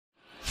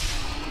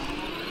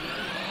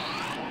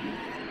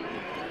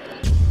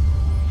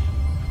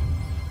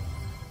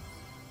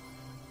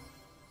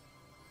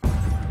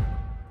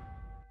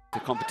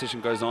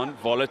competition goes on.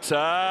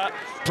 Voliter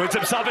puts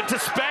himself into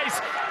space.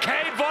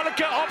 Kane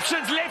Volker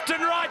options left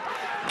and right.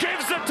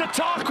 Gives it to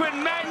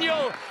Tharquinn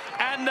Manuel.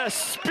 And the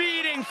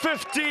speeding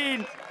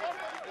 15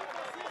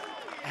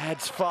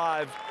 adds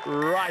 5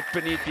 right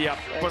beneath the up.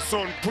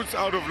 Passon puts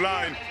out of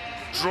line,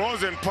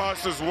 draws and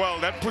passes well.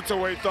 That puts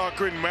away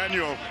Tharquinn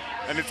Manuel,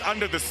 and it's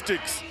under the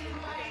sticks.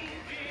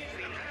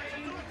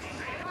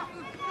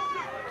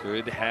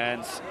 Good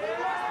hands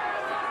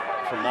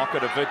from Marco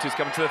de Wit, who's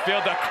coming to the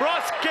field. The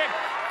cross kick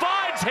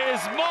finds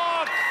his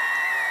mark.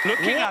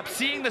 Looking up,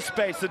 seeing the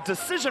space, the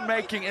decision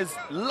making is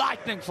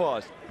lightning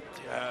fast.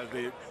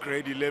 The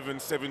grade 11,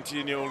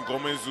 17-year-old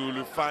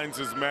Gomezulu finds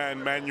his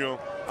man, Manuel.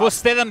 For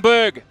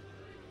Stellenberg.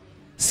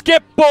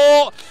 Skip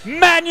ball,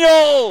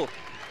 Manuel!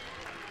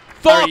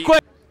 Tharquinn!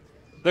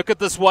 Look at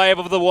this wave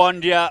of the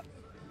wand here.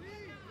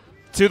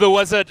 To the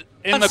wizard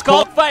in the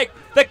goal fake.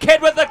 The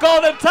kid with the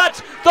golden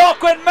touch.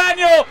 Tharquinn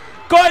Manuel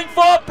going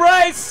for a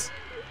brace.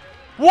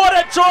 What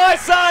a try,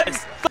 son!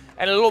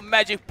 And a little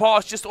magic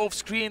pass just off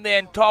screen there,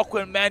 and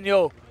Tharquinn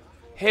Manuel,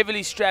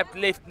 heavily strapped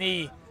left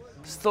knee,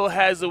 still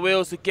has the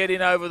wheels to get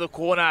in over the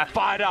corner.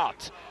 Fired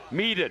out.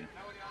 Meaden.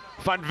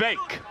 Van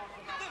Wyk.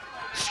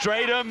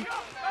 Stratum.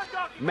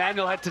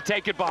 Manuel had to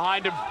take it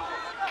behind him.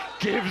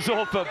 Gives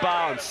off a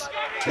bounce.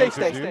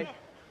 Stay.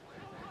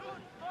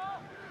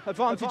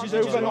 Advantage is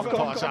over.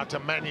 Pass out to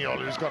Manuel,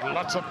 who's got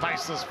lots of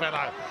pace, this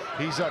fellow.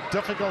 He's a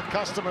difficult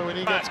customer when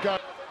he gets going.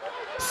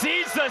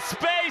 Sees the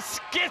space,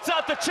 gets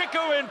out the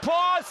Chico-in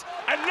pass.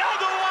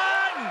 Another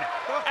one!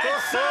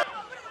 And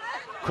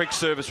quick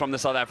service from the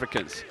South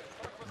Africans.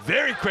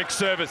 Very quick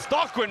service.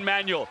 Tharquinn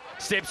Manuel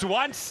steps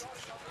once.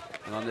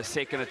 And on the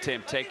second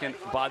attempt, taken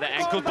by the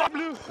ankle.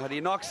 But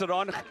he knocks it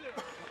on.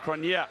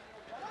 Cronier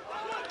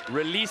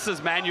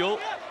releases Manuel,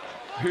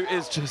 who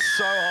is just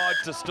so hard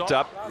to stop.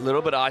 Up, a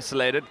little bit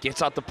isolated,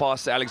 gets out the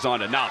pass to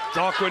Alexander. Now,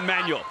 Tharquinn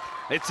Manuel.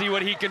 Let's see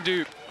what he can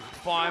do.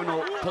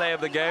 Final play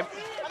of the game.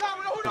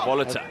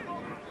 Voliter.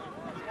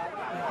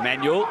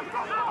 Manuel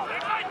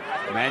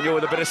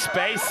with a bit of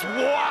space.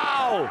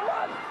 Wow!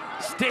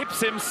 Steps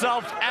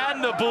himself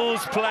and the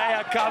Bulls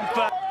player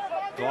comfort.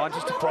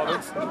 Advantage to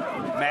Province.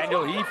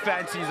 Manuel, he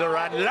fancies a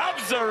run,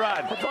 loves a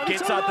run.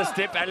 Gets out the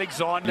step,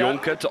 Alexander.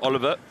 Jonker to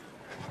Oliver.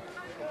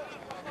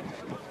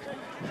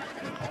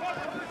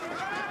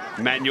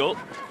 Manuel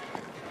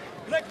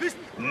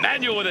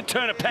with a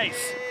turn of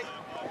pace.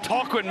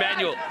 Tharquinn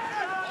Manuel.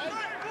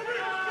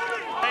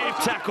 Brave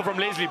tackle from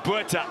Leslie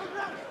Buerta.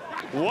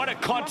 What a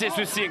contest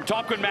we're seeing.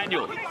 Tharquinn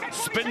Manuel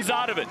spins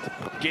out of it.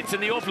 Gets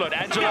in the offload.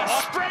 Angela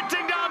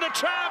sprinting down the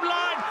tram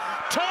line.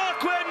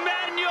 Tharquinn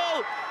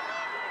Manuel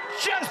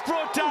just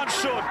brought down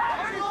short.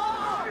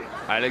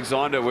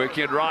 Alexander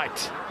working it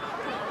right.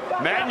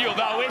 Manuel,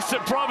 the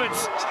Western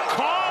Province,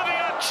 carving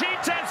up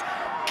cheetahs.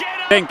 Get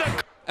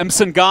up the...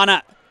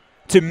 Msingana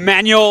to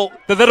Manuel,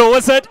 the little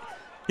wizard.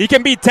 He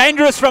can be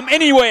dangerous from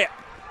anywhere.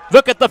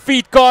 Look at the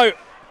feet go.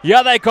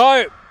 Here they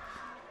go.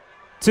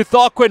 To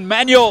Tharquinn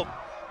Manuel,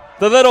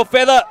 the little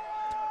feather.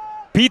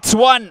 Beats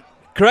one.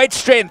 Great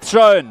strength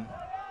shown.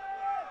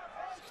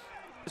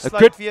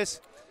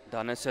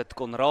 Dan is dit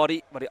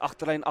Conradi wat die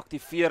agterlyn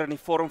aktiveer in die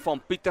vorm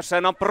van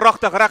Pietersen. Dan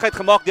pragtig reguit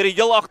gemaak deur die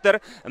heel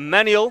agter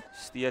Manuel.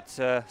 Steeds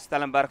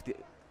Stellenberg die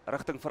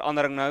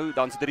rigtingverandering nou.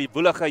 Dan sit die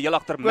woelige heel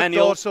agter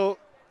Manuel.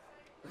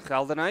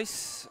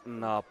 Geldenhuis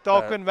na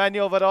Tharquinn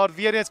Manuel wat daar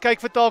weer eens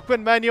kyk vir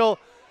Tharquinn Manuel.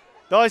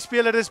 Daai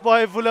speler is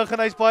baie woelig en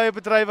hy's baie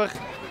bedrywig.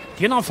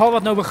 Die aanval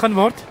wat nou begin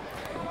word.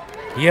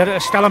 Hier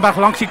is Stellenberg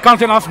langs die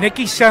kant en af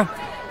netjies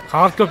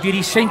gehardloop deur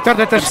die senter.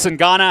 Dit is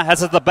Msingana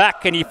has at the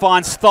back and he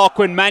finds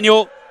Tharquinn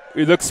Manuel,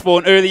 who looks for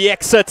an early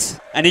exit,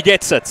 and he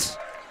gets it.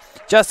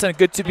 Justin,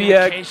 good to be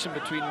communication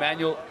between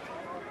Manuel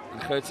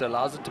and Gertz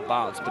allows it to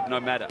bounce, but no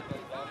matter.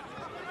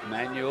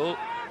 Manuel,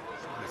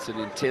 it's an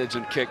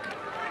intelligent kick.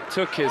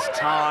 Took his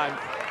time,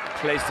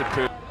 placed it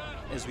perfect.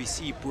 As we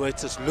see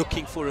Buerta's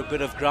looking for a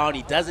bit of ground,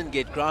 he doesn't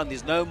get ground,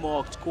 there's no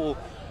marked call,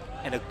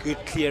 and a good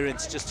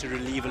clearance just to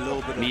relieve a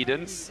little bit of...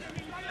 Meaden,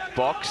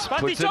 box,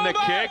 puts in the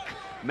kick,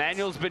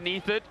 Manuel's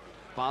beneath it,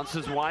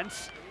 bounces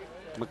once,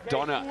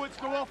 McDonough.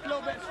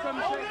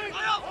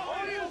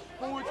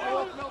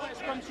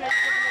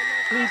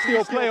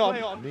 Please play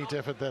on. Neat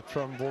effort that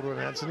from Baldwin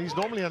Hansen. He's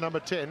normally a number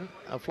 10,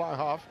 a fly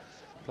half,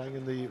 playing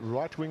in the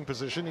right wing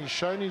position. He's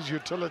shown his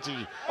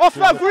utility Off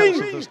during the that course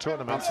ring. of this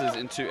tournament. Bounces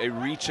into a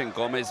reaching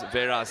Gomez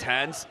Vera's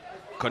hands,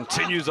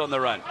 continues on the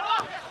run.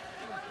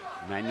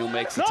 Manuel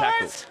makes the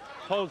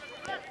tackle.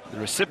 The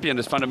recipient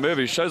is Van der Merwe,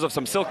 who shows off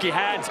some silky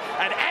hands,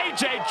 and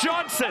AJ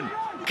Johnson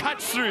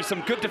cuts through.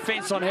 Some good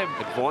defense on him.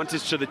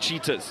 Advantage to the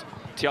Cheetahs.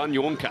 Tian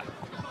Jonker.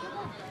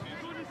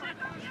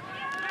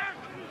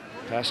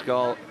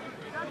 Pascal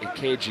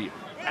Ikeji.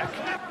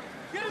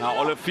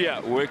 Now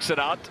Olivier works it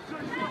out.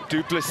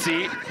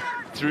 Duplessis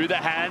through the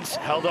hands,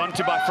 held on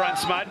to by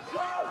Fransman.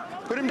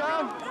 Put him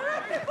down.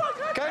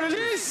 Go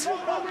release.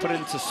 Put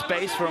into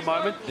space for a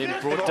moment,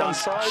 then brought down.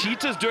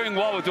 Cheetahs doing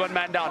well with one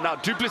man down. Now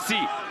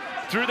Duplessis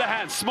through the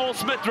hands. Small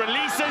Smith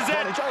releases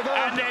it,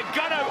 and they're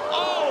gonna...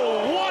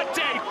 Oh, what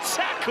a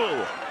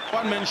tackle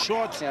One man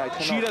short.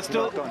 Sheeta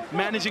still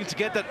managing to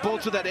get that ball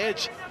to that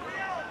edge.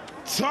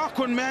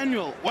 Tharquinn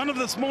Manuel, one of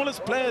the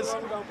smallest players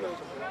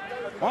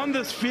on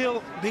this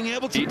field, being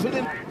able to put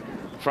in.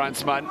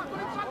 Fransman,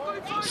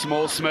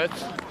 Small Smith,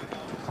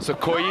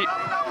 Sokoyi.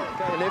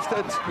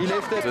 He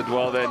left it. Did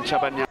well then,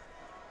 Chabanya.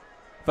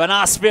 Van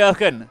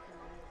Aspergen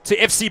to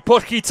FC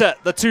Potgieter,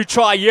 the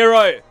 2-try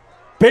Euro.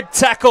 Big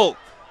tackle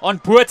on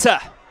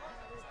Botha.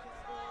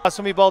 As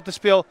om die bal te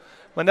speel.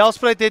 Maar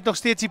Nelspruit het nog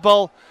steeds die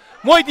bal.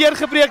 Mooi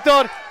deurgebreek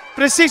daar.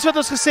 Presies wat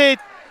ons gesê het.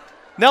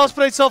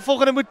 Nelspruit sal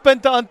volgende moet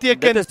punte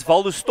aanteken. Dit is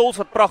Waldo Stols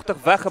wat pragtig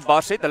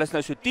weggebars het. Hulle is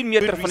nou so 10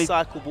 meter van die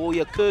recycle ball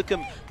here.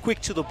 Kirkham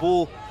quick to the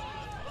ball.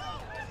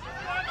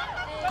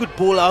 Good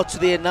ball out to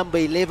their number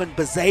 11,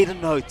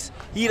 Bezuidenhout.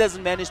 He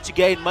doesn't manage to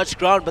gain much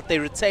ground, but they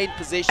retain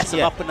possession of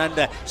up and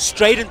under,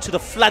 straight into the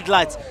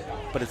floodlights.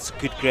 But it's a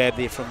good grab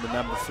there from the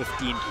number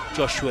 15,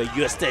 Joshua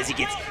Jooste, as he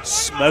gets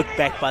smoked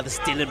back by the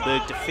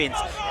Stellenberg defense.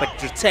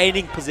 But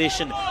retaining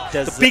possession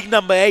does the big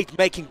number 8,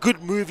 making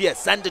good move here,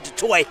 Sander de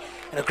Toy,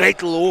 and a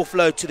great little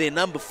offload to their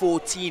number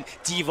 14,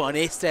 Devon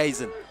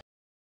Esthuizen.